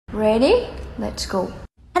Ready? Let's go.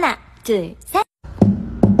 하나, 둘, 셋.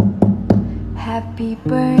 Happy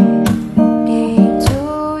birthday to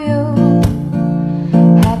you.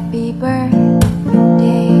 Happy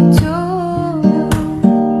birthday to you.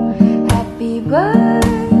 Happy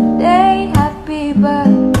birthday, happy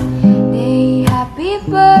birthday, happy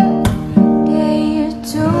birthday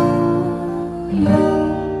to you.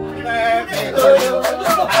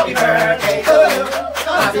 Happy birthday to you.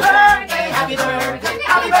 Happy birthday, happy birthday,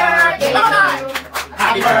 happy birthday,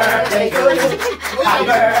 happy birthday to you. Happy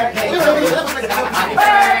birthday to you. Happy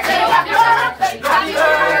birthday, happy birthday, happy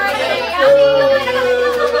birthday to you.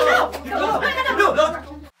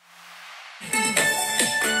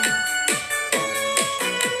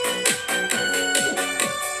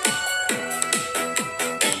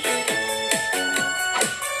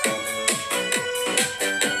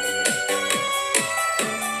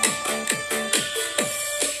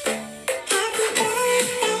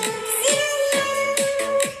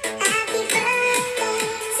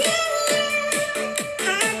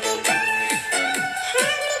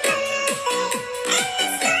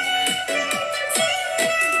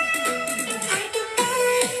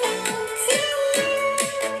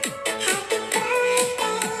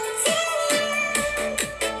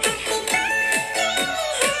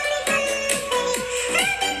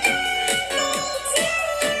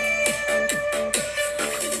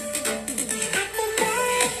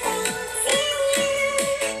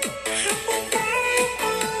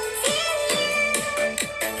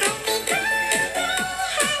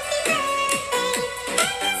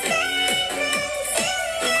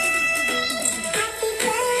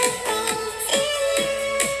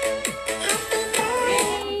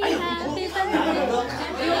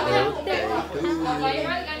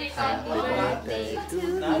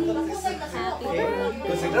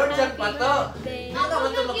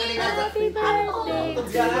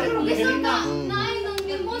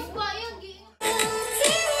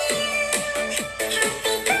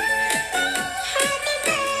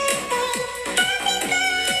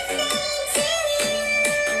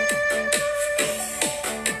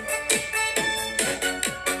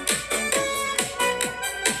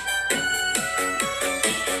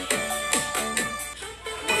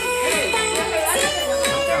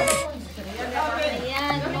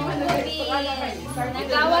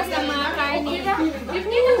 Nagawas ng mga karne.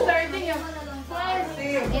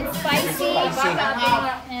 It's spicy.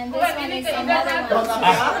 And this one is another one.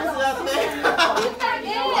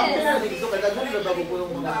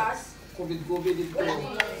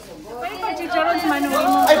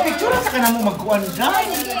 Ay, picture sa kanang mo magkuhan dyan.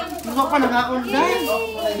 Mga pa nangakon dyan.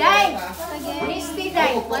 Dai! Crispy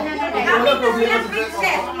dai.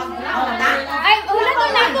 Ay, ulat ko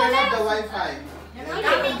na ito na.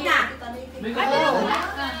 Gamit na.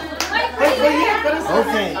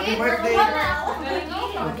 Okay. Happy birthday.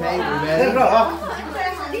 Okay, we ready?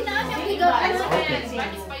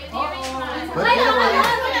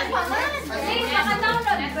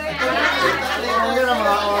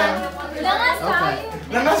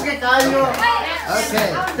 Langas kay kayo. Okay.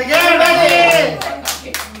 Sige, ready?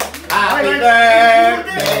 Happy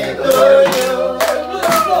birthday to you.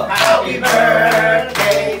 Happy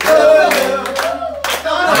birthday to you.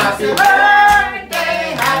 Happy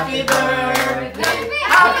birthday, happy birthday,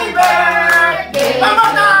 happy birthday. One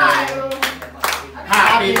more time.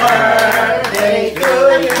 Happy birthday to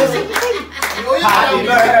you. Happy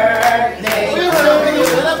birthday to you.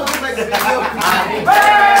 Happy birthday, happy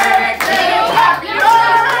birthday, happy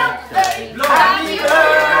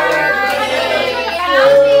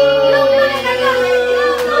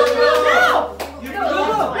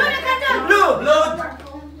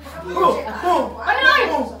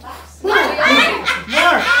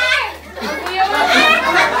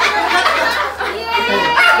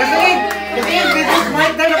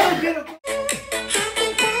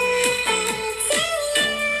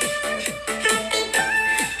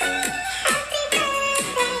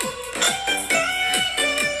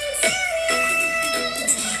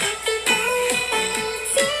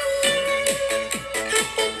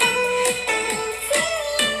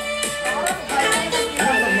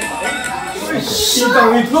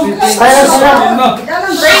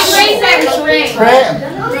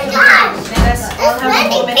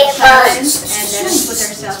Let us put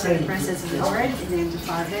ourselves in the presence of the Lord, in the name of the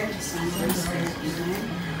Father, the Son, and the Spirit. Amen.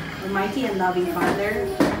 Almighty and loving Father,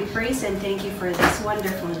 we praise and thank you for this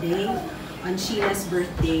wonderful day on Sheila's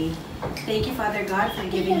birthday. Thank you, Father God, for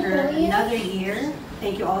giving her another year.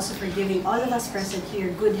 Thank you also for giving all of us present here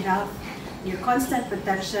good health, your constant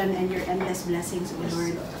protection, and your endless blessings, O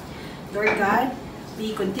Lord. Lord God,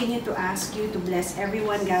 we continue to ask you to bless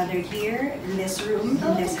everyone gathered here in this room,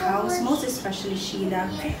 in this house, most especially Sheila.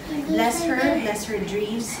 Bless her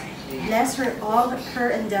dreams, bless her all her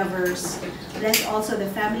endeavors, bless also the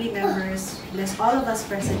family members, bless all of us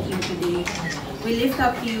present here today. We lift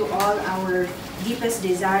up to you all our deepest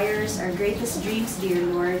desires, our greatest dreams, dear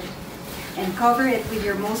Lord, and cover it with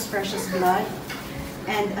your most precious blood,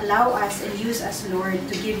 and allow us and use us, Lord,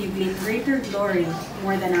 to give you greater glory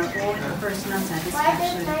more than our own personal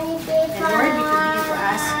satisfaction. And Lord, we continue to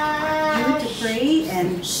ask you to pray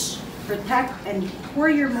and protect and pour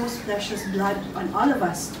your most precious blood on all of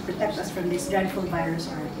us to protect us from this dreadful virus,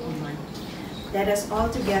 O Lord. Let us all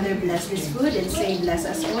together bless this food and say, bless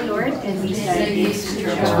us, O Lord, and we stand against your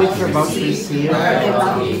Which we're about to receive.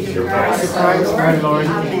 Christ, our Lord.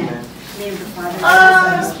 Amen. In the name of the Father, and the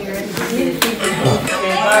Son, and the Spirit.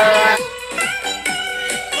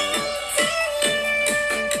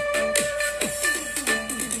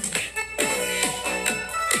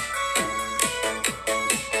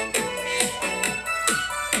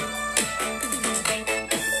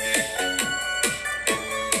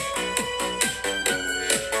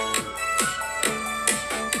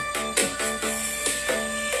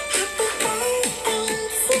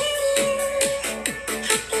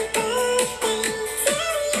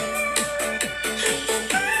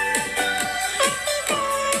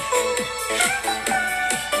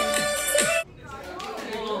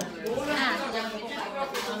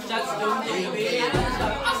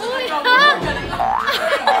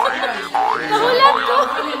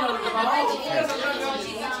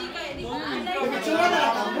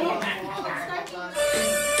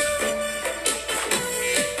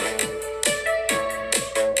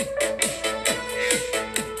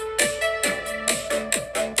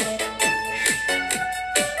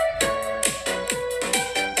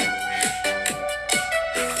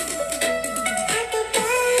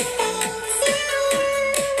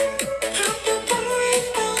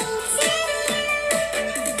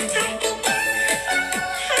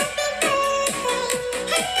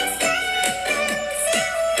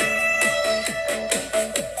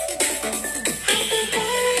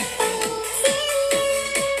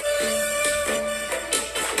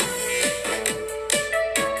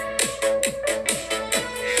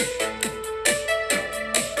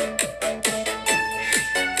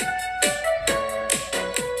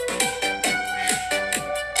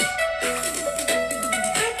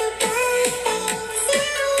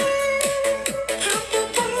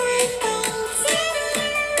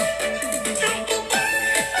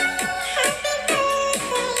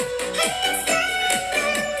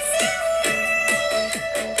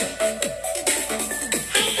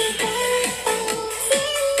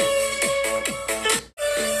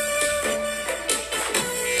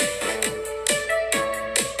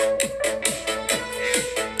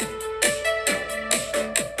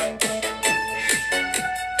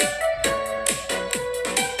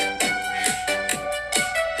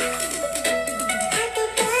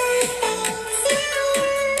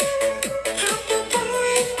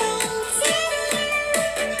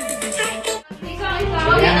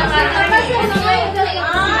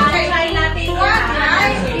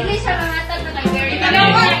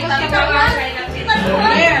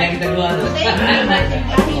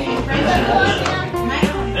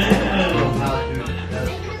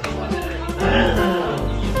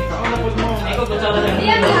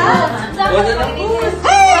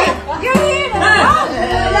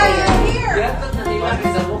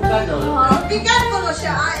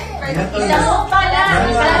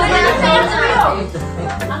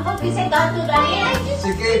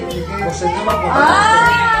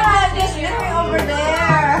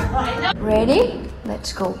 Ready?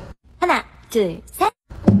 Let's go. 하나, 둘, 셋.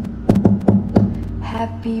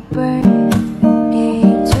 Happy birthday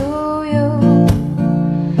to you.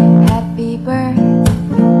 Happy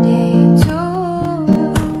birthday to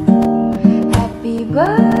you. Happy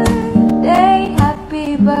birthday,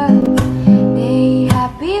 happy birthday,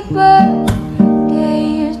 happy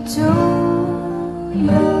birthday to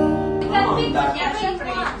you.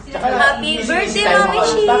 Happy birthday, Mami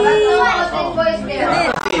Shi!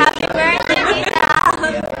 Happy birthday, Tita!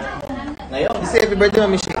 Say happy birthday,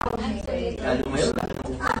 Mami Shi.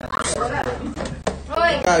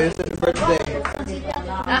 Ikaw, yung happy birthday.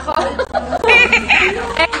 Ako?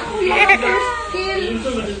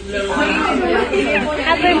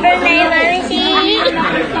 Happy birthday, Mami Shi!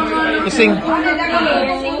 Ising.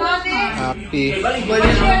 Happy.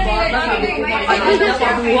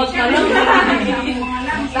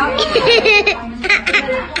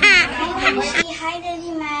 Hi,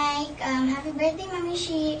 Daddy Mike. Happy birthday, Mami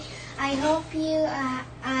Shi. I hope you,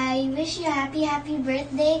 I wish you a happy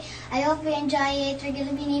birthday. I hope you enjoy it. We're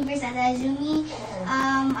gonna be neighbors at Azumi.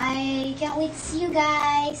 I can't wait to see you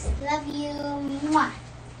guys. Love you. Mwah.